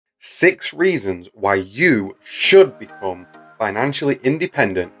6 reasons why you should become financially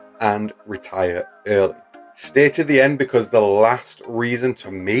independent and retire early. Stay to the end because the last reason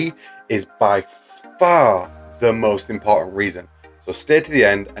to me is by far the most important reason. So stay to the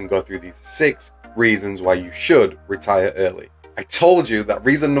end and go through these 6 reasons why you should retire early. I told you that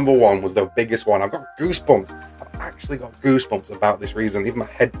reason number 1 was the biggest one. I've got goosebumps. I've actually got goosebumps about this reason. Even my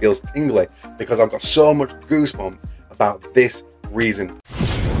head feels tingly because I've got so much goosebumps about this reason.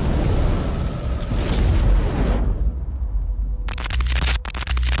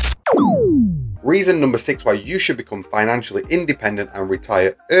 Reason number 6 why you should become financially independent and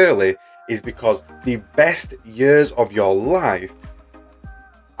retire early is because the best years of your life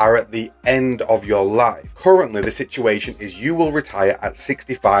are at the end of your life. Currently, the situation is you will retire at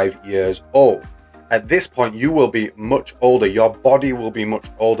 65 years old. At this point, you will be much older. Your body will be much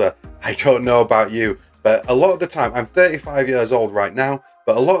older. I don't know about you, but a lot of the time, I'm 35 years old right now,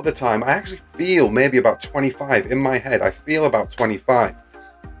 but a lot of the time, I actually feel maybe about 25 in my head. I feel about 25.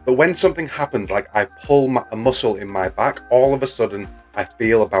 But when something happens, like I pull a muscle in my back, all of a sudden, I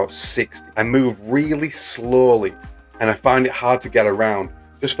feel about 60. I move really slowly and I find it hard to get around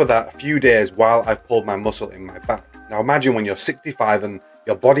just for that few days while I've pulled my muscle in my back. Now imagine when you're 65 and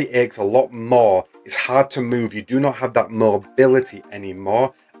your body aches a lot more, it's hard to move, you do not have that mobility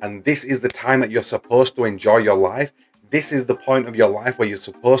anymore, and this is the time that you're supposed to enjoy your life. This is the point of your life where you're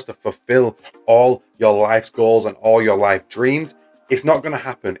supposed to fulfill all your life's goals and all your life dreams. It's not going to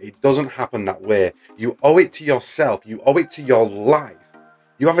happen. It doesn't happen that way. You owe it to yourself. You owe it to your life.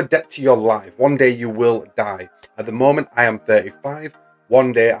 You have a debt to your life. One day you will die. At the moment, I am 35.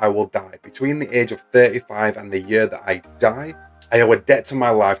 One day I will die. Between the age of 35 and the year that I die, I owe a debt to my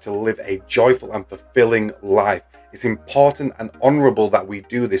life to live a joyful and fulfilling life. It's important and honorable that we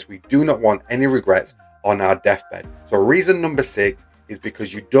do this. We do not want any regrets on our deathbed. So reason number 6 is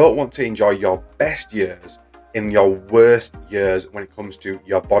because you don't want to enjoy your best years in your worst years when it comes to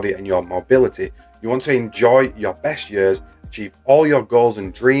your body and your mobility. You want to enjoy your best years, achieve all your goals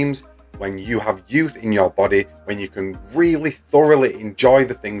and dreams when you have youth in your body, when you can really thoroughly enjoy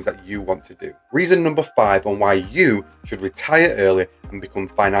the things that you want to do. Reason number 5 on why you should retire early and become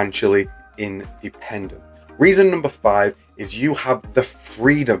financially independent. Reason number 5 is you have the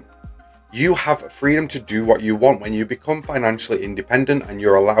freedom. You have freedom to do what you want. When you become financially independent and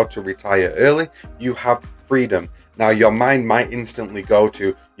you're allowed to retire early, you have freedom. Now, your mind might instantly go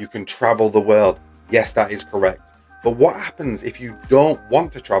to, you can travel the world. Yes, that is correct. But what happens if you don't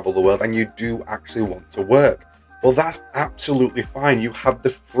want to travel the world and you do actually want to work? Well, that's absolutely fine. You have the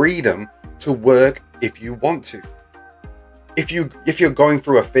freedom to work if you want to. If you're going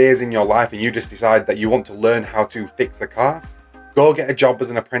through a phase in your life and you just decide that you want to learn how to fix a car, go get a job as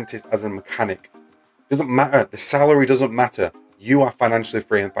an apprentice, as a mechanic. Doesn't matter. The salary doesn't matter. You are financially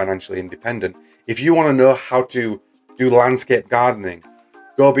free and financially independent. If you want to know how to do landscape gardening,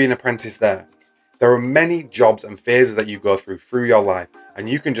 go be an apprentice there. There are many jobs and phases that you go through your life, and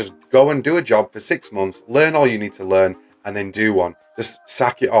you can just go and do a job for 6 months, learn all you need to learn, and then do one. Just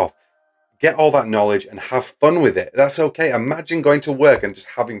sack it off. Get all that knowledge and have fun with it. That's okay. Imagine going to work and just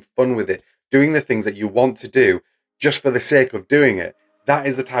having fun with it, doing the things that you want to do just for the sake of doing it. That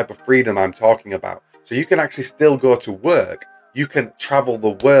is the type of freedom I'm talking about. So you can actually still go to work. You can travel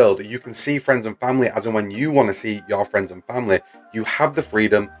the world. You can see friends and family as and when you want to see your friends and family. You have the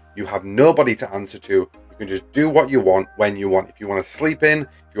freedom. You have nobody to answer to. You can just do what you want when you want. If you want to sleep in,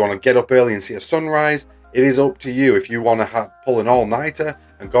 if you want to get up early and see a sunrise, it is up to you. If you want to pull an all-nighter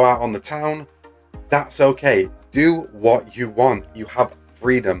and go out on the town, that's okay. Do what you want. You have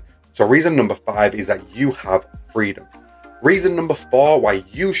freedom. So reason number 5 is that you have freedom. Reason number 4 why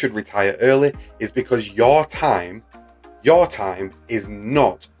you should retire early is because your time is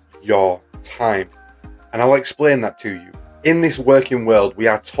not your time. And I'll explain that to you. In this working world, we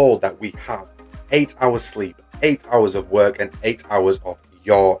are told that we have 8 hours sleep, 8 hours of work, and 8 hours of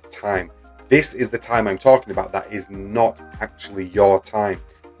your time. This is the time I'm talking about that is not actually your time.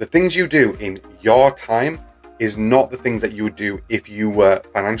 The things you do in your time is not the things that you would do if you were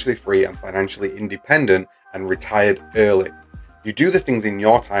financially free and financially independent and retired early. You do the things in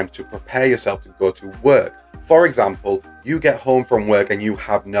your time to prepare yourself to go to work. For example, you get home from work and you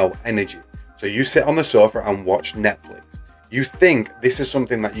have no energy. So you sit on the sofa and watch Netflix. You think this is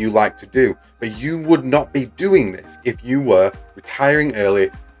something that you like to do, but you would not be doing this if you were retiring early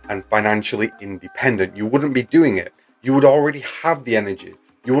and financially independent. You wouldn't be doing it. You would already have the energy.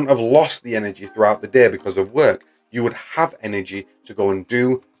 You wouldn't have lost the energy throughout the day because of work. You would have energy to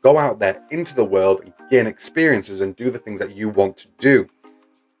go out there into the world and gain experiences and do the things that you want to do.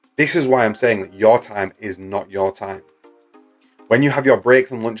 This is why I'm saying that your time is not your time. When you have your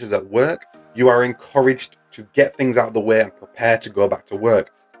breaks and lunches at work, you are encouraged to get things out of the way and prepare to go back to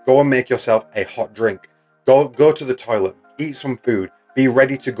work. Go and make yourself a hot drink. Go to the toilet, eat some food, be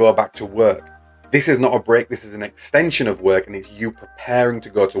ready to go back to work. This is not a break, this is an extension of work, and it's you preparing to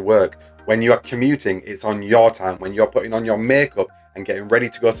go to work. When you are commuting, it's on your time. When you're putting on your makeup and getting ready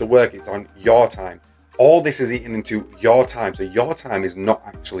to go to work, it's on your time. All this is eaten into your time, so your time is not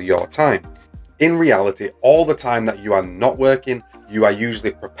actually your time. In reality, all the time that you are not working, you are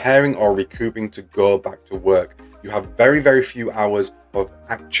usually preparing or recouping to go back to work. You have very, very few hours of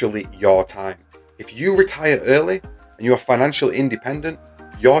actually your time. If you retire early and you are financially independent,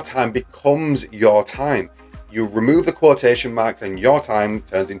 your time becomes your time. You remove the quotation marks and your time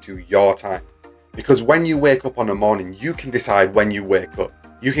turns into your time. Because when you wake up on a morning, you can decide when you wake up.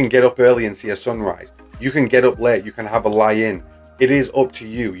 You can get up early and see a sunrise. You can get up late, you can have a lie-in. It is up to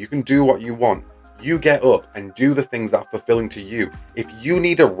you. You can do what you want. You get up and do the things that are fulfilling to you. If you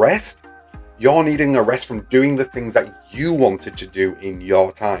need a rest, you're needing a rest from doing the things that you wanted to do in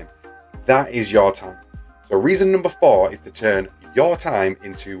your time. That is your time. So reason number 4 is to turn your time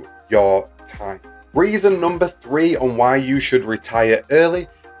into your time. Reason number 3 on why you should retire early,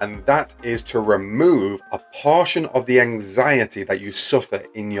 and that is to remove a portion of the anxiety that you suffer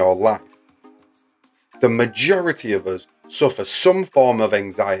in your life. The majority of us suffer some form of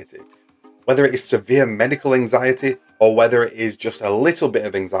anxiety, whether it is severe medical anxiety or whether it is just a little bit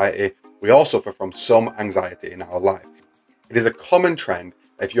of anxiety. We all suffer from some anxiety in our life. It is a common trend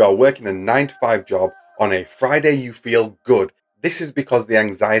that if you are working a 9-to-5 job, on a Friday you feel good. This is because the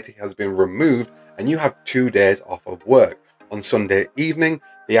anxiety has been removed and you have 2 days off of work. On Sunday evening,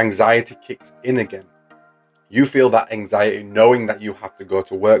 the anxiety kicks in again. You feel that anxiety knowing that you have to go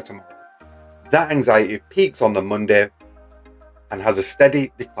to work tomorrow. That anxiety peaks on the Monday and has a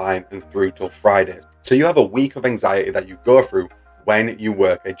steady decline and through till Friday. So you have a week of anxiety that you go through when you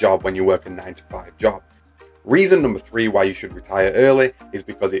work a job, when you work a 9-to-5 job. Reason number 3 why you should retire early is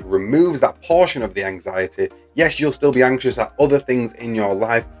because it removes that portion of the anxiety. Yes, you'll still be anxious at other things in your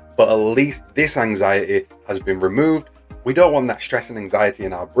life, but at least this anxiety has been removed. We don't want that stress and anxiety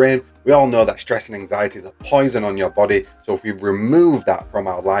in our brain. We all know that stress and anxiety is a poison on your body. So if we remove that from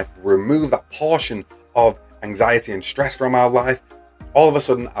our life, remove that portion of anxiety and stress from our life, all of a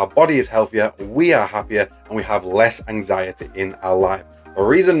sudden our body is healthier, we are happier, and we have less anxiety in our life. So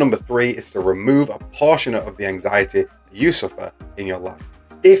reason number 3 is to remove a portion of the anxiety that you suffer in your life.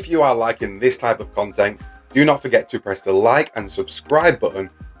 If you are liking this type of content, do not forget to press the like and subscribe button.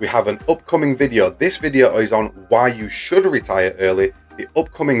 We have an upcoming video. This video is on why you should retire early. The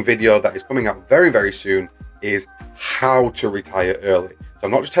upcoming video that is coming out very, very soon is how to retire early. So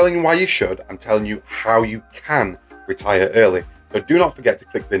I'm not just telling you why you should, I'm telling you how you can retire early. So do not forget to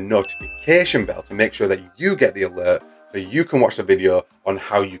click the notification bell to make sure that you get the alert so you can watch the video on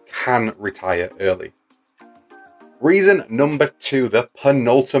how you can retire early. Reason number 2, the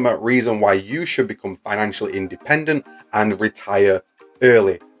penultimate reason why you should become financially independent and retire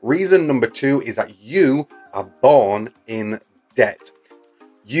early. Reason number 2 is that you are born in debt.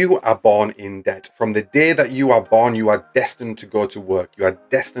 You are born in debt. From the day that you are born, you are destined to go to work. You are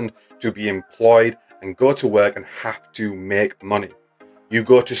destined to be employed and go to work and have to make money. You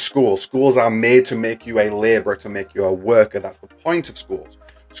go to school. Schools are made to make you a laborer, to make you a worker. That's the point of schools.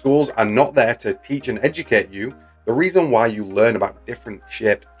 Schools are not there to teach and educate you. The reason why you learn about different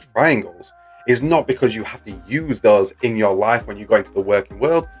shaped triangles is not because you have to use those in your life when you go into the working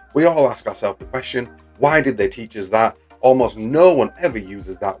world. We all ask ourselves the question, why did they teach us that? Almost no one ever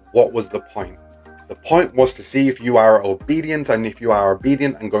uses that. What was the point? The point was to see if you are obedient, and if you are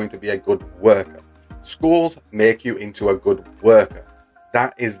obedient and going to be a good worker. Schools make you into a good worker.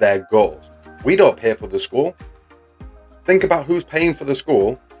 That is their goals. We don't pay for the school. Think about who's paying for the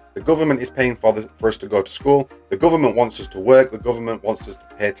school. The government is paying for us to go to school. The government wants us to work. The government wants us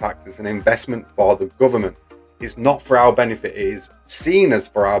to pay tax. It's an investment for the government. It's not for our benefit. It is seen as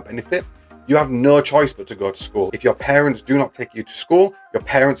for our benefit. You have no choice but to go to school. If your parents do not take you to school, your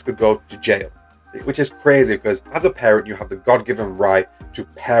parents could go to jail, which is crazy because as a parent, you have the God-given right to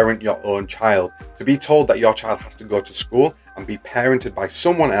parent your own child. To be told that your child has to go to school and be parented by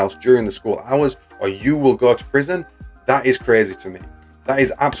someone else during the school hours, or you will go to prison, that is crazy to me. That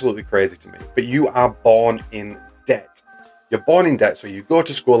is absolutely crazy to me. But you are born in debt. You're born in debt, so you go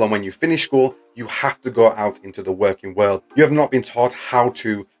to school, and when you finish school, you have to go out into the working world. You have not been taught how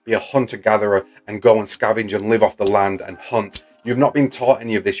to be a hunter-gatherer and go and scavenge and live off the land and hunt. You've not been taught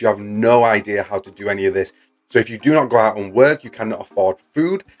any of this. You have no idea how to do any of this. So if you do not go out and work, you cannot afford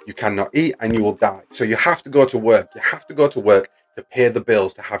food, you cannot eat, and you will die. So you have to go to work. You have to go to work to pay the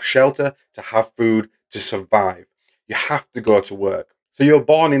bills, to have shelter, to have food, to survive. You have to go to work. So you're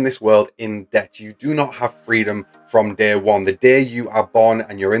born in this world in debt. You do not have freedom from day one. The day you are born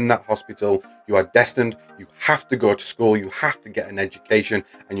and you're in that hospital, you are destined. You have to go to school, you have to get an education,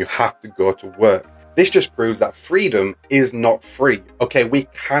 and you have to go to work. This just proves that freedom is not free. Okay, we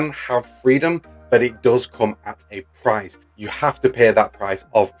can have freedom, but it does come at a price. You have to pay that price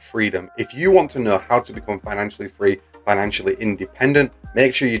of freedom. If you want to know how to become financially free, financially independent,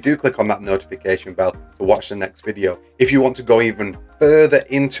 make sure you do click on that notification bell to watch the next video. If you want to go even further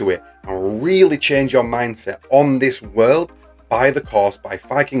into it and really change your mindset on this world, buy the course by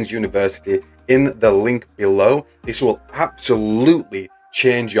Vikings University in the link below. This will absolutely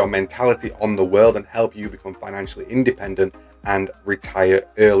change your mentality on the world and help you become financially independent and retire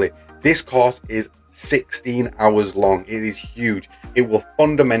early. This course is 16 hours long. It is huge. It will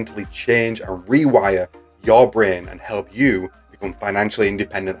fundamentally change and rewire your brain and help you become financially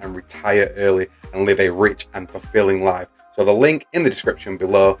independent and retire early and live a rich and fulfilling life. So the link in the description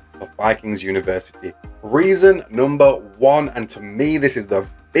below for Vikings University. Reason number one, and to me this is the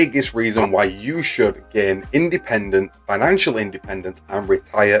biggest reason why you should gain independence, financial independence, and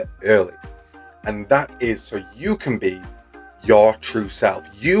retire early. And that is so you can be your true self.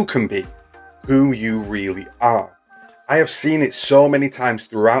 You can be who you really are. I have seen it so many times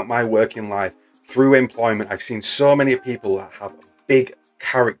throughout my working life, through employment. I've seen so many people that have big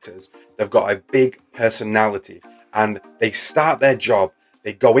characters. They've got a big personality and they start their job.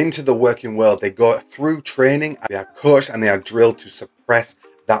 They go into the working world. They go through training. They are coached and they are drilled to suppress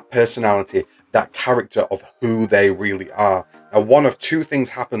that personality, that character of who they really are. Now, one of two things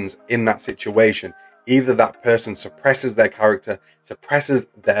happens in that situation. Either that person suppresses their character, suppresses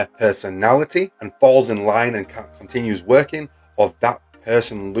their personality and falls in line and continues working, or that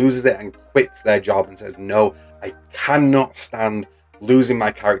person loses it and quits their job and says, no, I cannot stand losing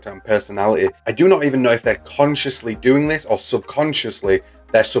my character and personality. I do not even know if they're consciously doing this or subconsciously.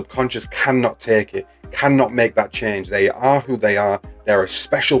 Their subconscious cannot take it, cannot make that change. They are who they are. They're a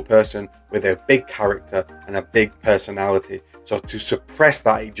special person with a big character and a big personality. So to suppress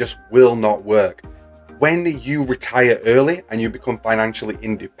that, it just will not work. When you retire early and you become financially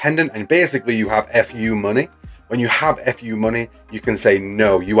independent and basically you have FU money, when you have FU money, you can say,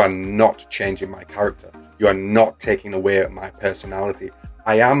 no, you are not changing my character. You are not taking away my personality.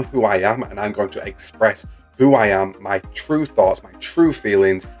 I am who I am and I'm going to express who I am, my true thoughts, my true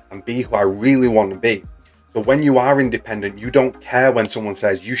feelings, and be who I really want to be. So when you are independent, you don't care when someone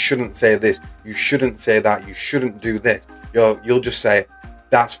says, you shouldn't say this, you shouldn't say that, you shouldn't do this. You'll just say,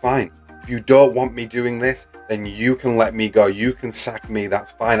 that's fine. If you don't want me doing this, then you can let me go. You can sack me.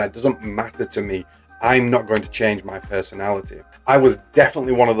 That's fine. It doesn't matter to me. I'm not going to change my personality. I was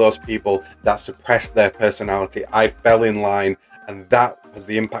definitely one of those people that suppressed their personality. I fell in line, and that has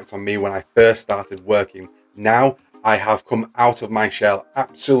the impact on me when I first started working. Now I have come out of my shell.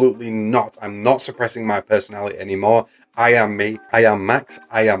 Absolutely not. I'm not suppressing my personality anymore. I am me. I am Max.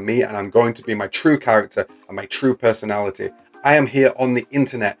 I am me, and I'm going to be my true character and my true personality. I am here on the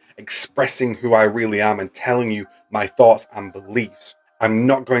internet expressing who I really am and telling you my thoughts and beliefs. I'm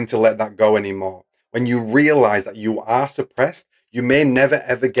not going to let that go anymore. When you realize that you are suppressed, you may never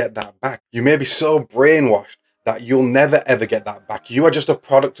ever get that back. You may be so brainwashed that you'll never ever get that back. You are just a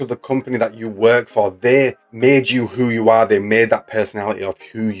product of the company that you work for. They made you who you are. They made that personality of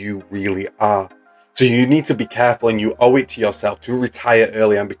who you really are. So you need to be careful, and you owe it to yourself to retire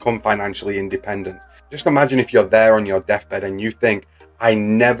early and become financially independent. Just imagine if you're there on your deathbed and you think, I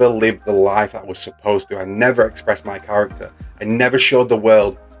never lived the life I was supposed to. I never expressed my character. I never showed the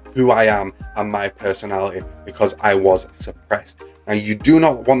world who I am and my personality because I was suppressed. Now, you do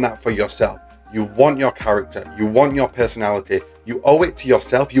not want that for yourself. You want your character. You want your personality. You owe it to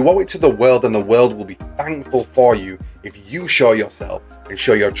yourself. You owe it to the world, and the world will be thankful for you if you show yourself and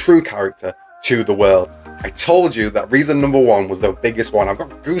show your true character to the world. I told you that reason number one was the biggest one. I've got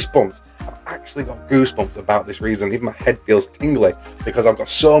goosebumps. I've actually got goosebumps about this reason. Even my head feels tingly because I've got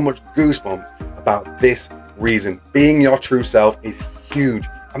so much goosebumps about this reason. Being your true self is huge.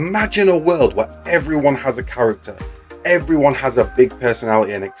 Imagine a world where everyone has a character. Everyone has a big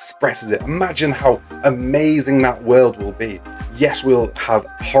personality and expresses it. Imagine how amazing that world will be. Yes, we'll have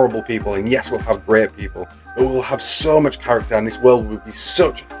horrible people, and yes, we'll have great people, but we'll have so much character, and this world will be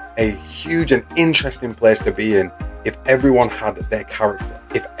such a huge and interesting place to be in if everyone had their character.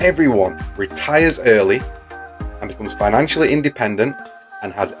 If everyone retires early and becomes financially independent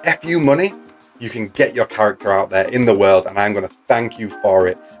and has FU money, you can get your character out there in the world, and I'm going to thank you for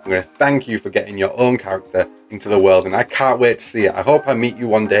it. I'm going to thank you for getting your own character into the world, and I can't wait to see it. I hope I meet you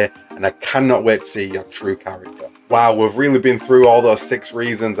one day, and I cannot wait to see your true character. Wow, we've really been through all those 6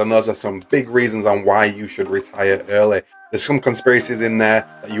 reasons, and those are some big reasons on why you should retire early. There's some conspiracies in there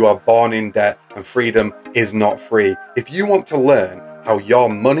that you are born in debt and freedom is not free. If you want to learn how your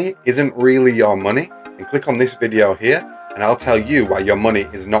money isn't really your money, then click on this video here and I'll tell you why your money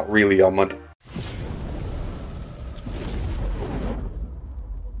is not really your money.